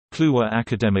Kluwer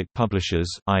Academic Publishers,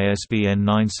 ISBN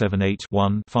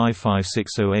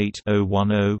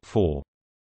 978-1-55608-010-4.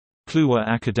 Kluwer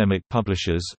Academic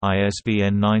Publishers,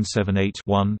 ISBN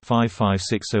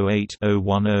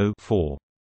 978-1-55608-010-4.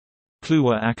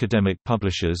 Kluwer Academic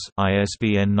Publishers,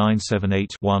 ISBN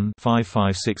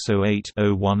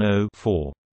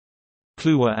 978-1-55608-010-4.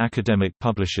 Kluwer Academic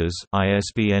Publishers,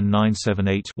 ISBN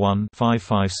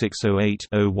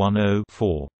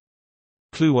 978-1-55608-010-4.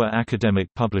 Kluwer Academic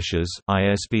Publishers,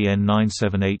 ISBN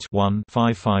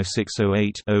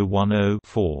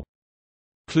 978-1-55608-010-4.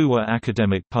 Kluwer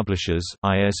Academic Publishers,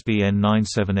 ISBN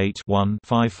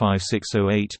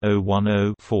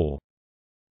 978-1-55608-010-4.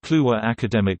 Kluwer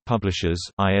Academic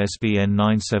Publishers, ISBN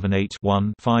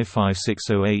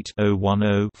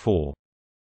 978-1-55608-010-4.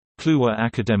 Kluwer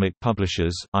Academic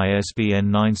Publishers,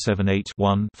 ISBN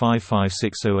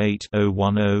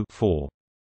 978-1-55608-010-4.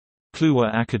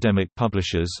 Kluwer Academic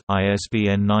Publishers,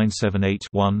 ISBN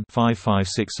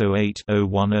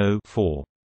 978-1-55608-010-4.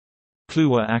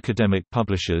 Kluwer Academic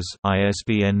Publishers,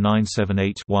 ISBN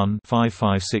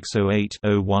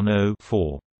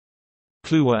 978-1-55608-010-4.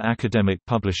 Kluwer Academic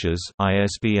Publishers,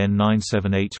 ISBN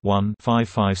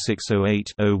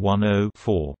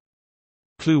 978-1-55608-010-4.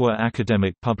 Kluwer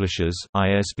Academic Publishers,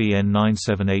 ISBN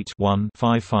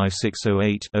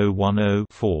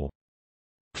 978-1-55608-010-4.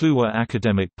 Kluwer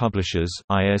Academic Publishers,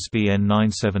 ISBN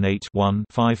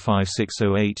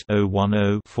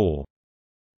 978-1-55608-010-4.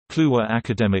 Kluwer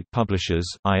Academic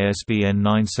Publishers, ISBN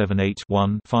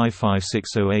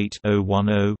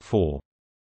 978-1-55608-010-4.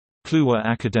 Kluwer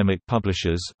Academic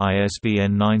Publishers,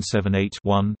 ISBN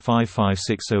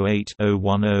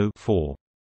 978-1-55608-010-4.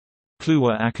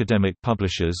 Kluwer Academic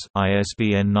Publishers,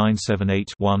 ISBN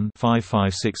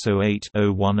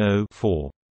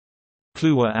 978-1-55608-010-4.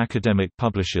 Kluwer Academic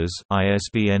Publishers,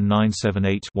 ISBN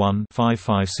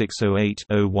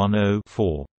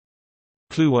 978-1-55608-010-4.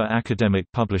 Kluwer Academic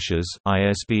Publishers,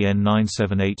 ISBN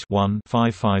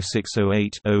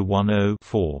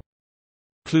 978-1-55608-010-4.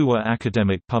 Kluwer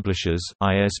Academic Publishers,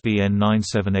 ISBN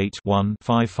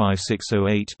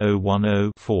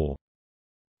 978-1-55608-010-4.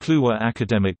 Kluwer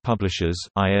Academic Publishers,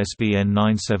 ISBN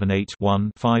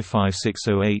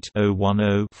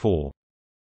 978-1-55608-010-4.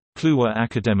 Kluwer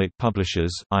Academic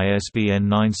Publishers, ISBN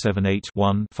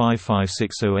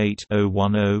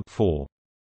 978-1-55608-010-4.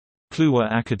 Kluwer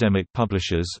Academic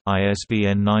Publishers,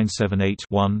 ISBN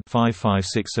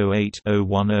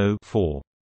 978-1-55608-010-4.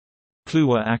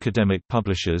 Kluwer Academic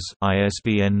Publishers,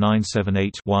 ISBN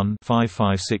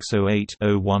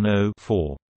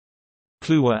 978-1-55608-010-4.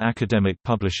 Kluwer Academic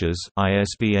Publishers,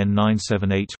 ISBN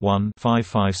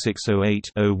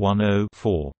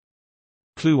 978-1-55608-010-4.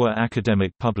 Kluwer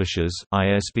Academic Publishers,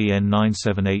 ISBN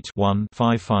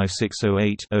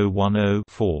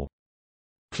 978-1-55608-010-4.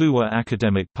 Kluwer Academic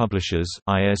Publishers,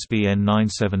 ISBN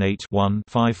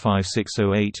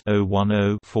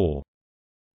 978-1-55608-010-4.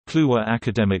 Kluwer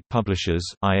Academic Publishers,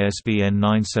 ISBN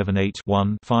 978-1-55608-010-4. Kluwer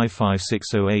Academic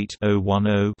Publishers, ISBN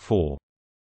 978-1-55608-010-4.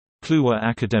 Kluwer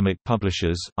Academic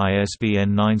Publishers,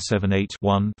 ISBN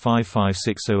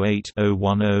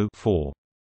 978-1-55608-010-4.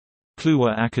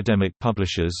 Kluwer Academic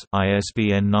Publishers,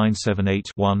 ISBN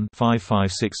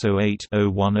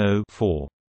 978-1-55608-010-4.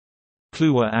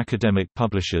 Kluwer Academic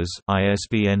Publishers,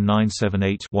 ISBN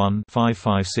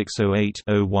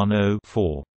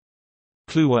 978-1-55608-010-4.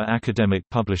 Kluwer Academic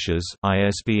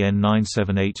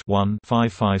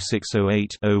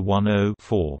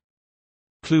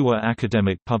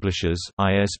Publishers,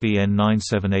 ISBN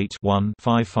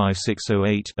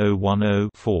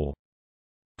 978-1-55608-010-4.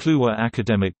 Kluwer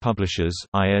Academic Publishers,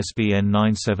 ISBN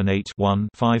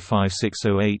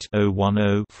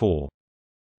 978-1-55608-010-4.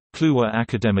 Kluwer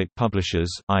Academic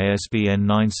Publishers, ISBN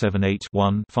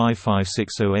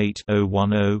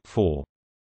 978-1-55608-010-4.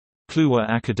 Kluwer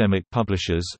Academic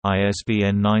Publishers,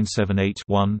 ISBN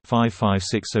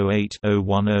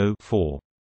 978-1-55608-010-4.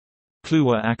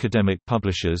 Kluwer Academic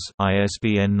Publishers,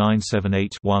 ISBN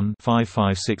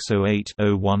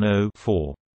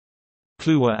 978-1-55608-010-4.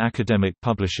 Kluwer Academic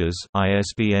Publishers,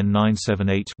 ISBN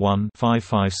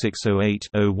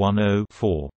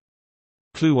 978-1-55608-010-4.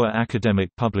 Kluwer Academic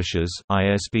Publishers,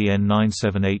 ISBN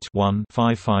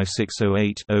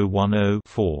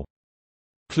 978-1-55608-010-4.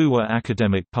 Kluwer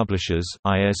Academic Publishers,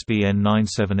 ISBN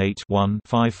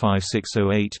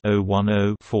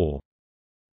 978-1-55608-010-4.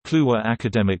 Kluwer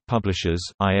Academic Publishers,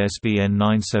 ISBN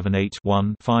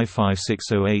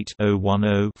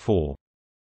 978-1-55608-010-4.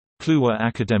 Kluwer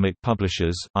Academic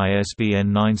Publishers,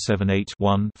 ISBN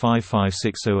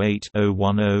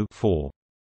 978-1-55608-010-4.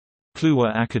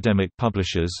 Kluwer Academic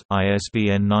Publishers,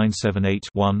 ISBN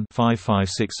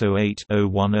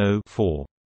 978-1-55608-010-4.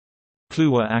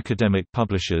 Kluwer Academic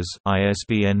Publishers,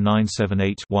 ISBN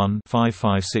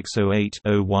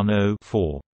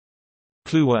 978-1-55608-010-4.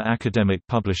 Kluwer Academic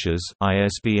Publishers,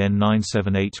 ISBN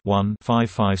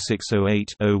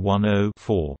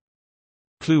 978-1-55608-010-4.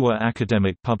 Kluwer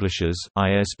Academic Publishers,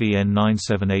 ISBN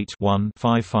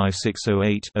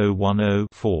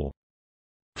 978-1-55608-010-4.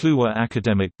 Kluwer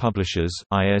Academic Publishers,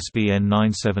 ISBN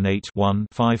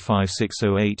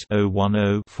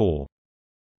 978-1-55608-010-4.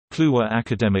 Kluwer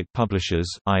Academic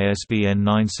Publishers, ISBN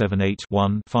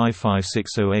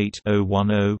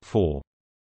 978-1-55608-010-4.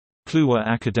 Kluwer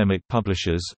Academic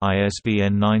Publishers,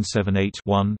 ISBN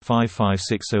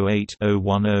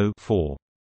 978-1-55608-010-4.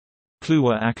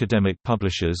 Kluwer Academic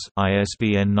Publishers,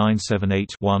 ISBN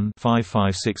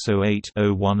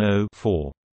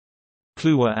 978-1-55608-010-4.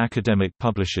 Kluwer Academic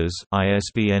Publishers,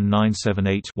 ISBN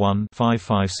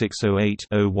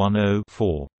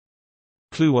 978-1-55608-010-4.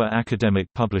 Kluwer Academic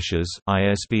Publishers,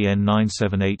 ISBN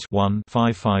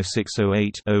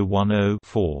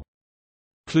 978-1-55608-010-4.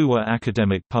 Kluwer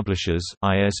Academic Publishers,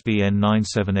 ISBN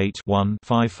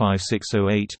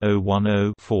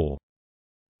 978-1-55608-010-4.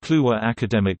 Kluwer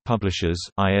Academic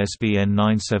Publishers, ISBN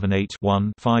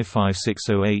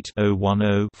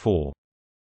 978-1-55608-010-4.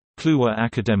 Kluwer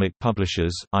Academic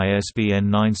Publishers, ISBN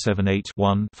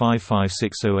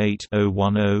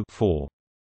 978-1-55608-010-4.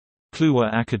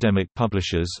 Kluwer Academic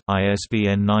Publishers,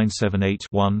 ISBN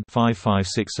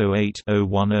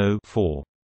 978-1-55608-010-4.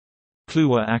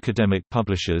 Kluwer Academic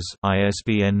Publishers,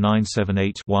 ISBN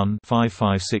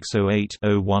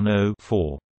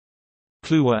 978-1-55608-010-4.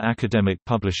 Kluwer Academic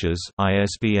Publishers,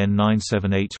 ISBN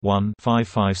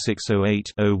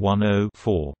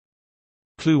 978-1-55608-010-4.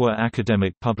 Kluwer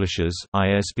Academic Publishers,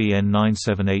 ISBN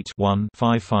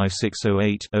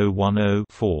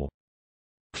 978-1-55608-010-4.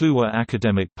 Kluwer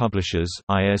Academic Publishers,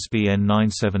 ISBN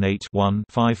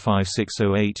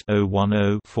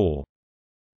 978-1-55608-010-4.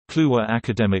 Kluwer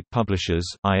Academic Publishers,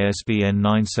 ISBN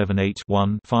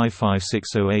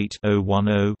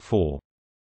 978-1-55608-010-4.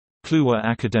 Kluwer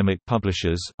Academic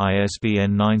Publishers,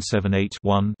 ISBN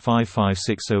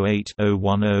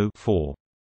 978-1-55608-010-4.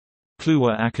 Kluwer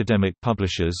Academic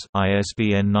Publishers,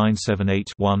 ISBN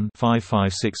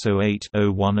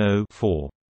 978-1-55608-010-4.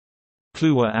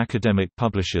 Kluwer Academic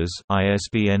Publishers,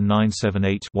 ISBN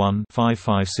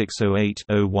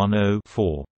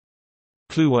 978-1-55608-010-4.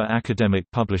 Kluwer Academic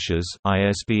Publishers,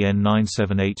 ISBN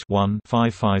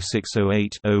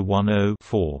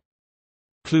 978-1-55608-010-4.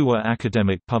 Kluwer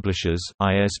Academic Publishers,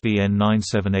 ISBN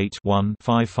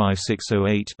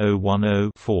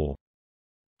 978-1-55608-010-4.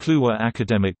 Kluwer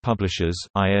Academic Publishers,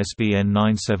 ISBN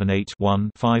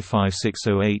 978-1-55608-010-4.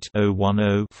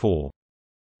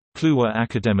 Kluwer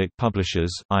Academic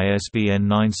Publishers, ISBN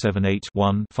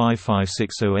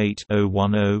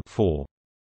 978-1-55608-010-4.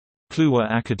 Kluwer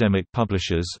Academic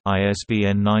Publishers,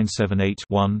 ISBN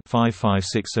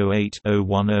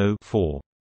 978-1-55608-010-4.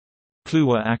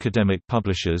 Kluwer Academic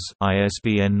Publishers,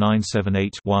 ISBN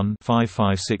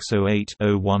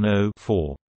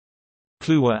 978-1-55608-010-4.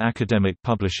 Kluwer Academic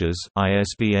Publishers,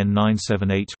 ISBN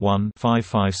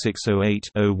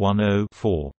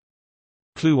 978-1-55608-010-4.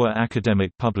 Kluwer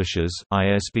Academic Publishers,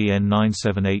 ISBN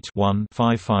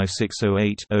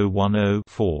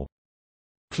 978-1-55608-010-4.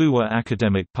 Kluwer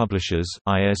Academic Publishers,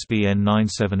 ISBN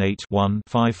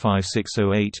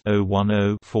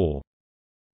 978-1-55608-010-4.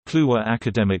 Kluwer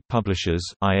Academic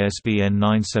Publishers, ISBN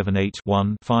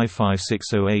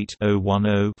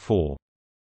 978-1-55608-010-4.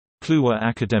 Kluwer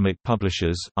Academic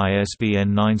Publishers,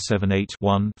 ISBN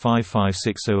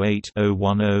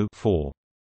 978-1-55608-010-4.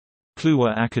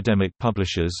 Kluwer Academic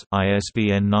Publishers,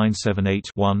 ISBN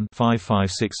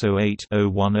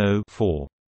 978-1-55608-010-4.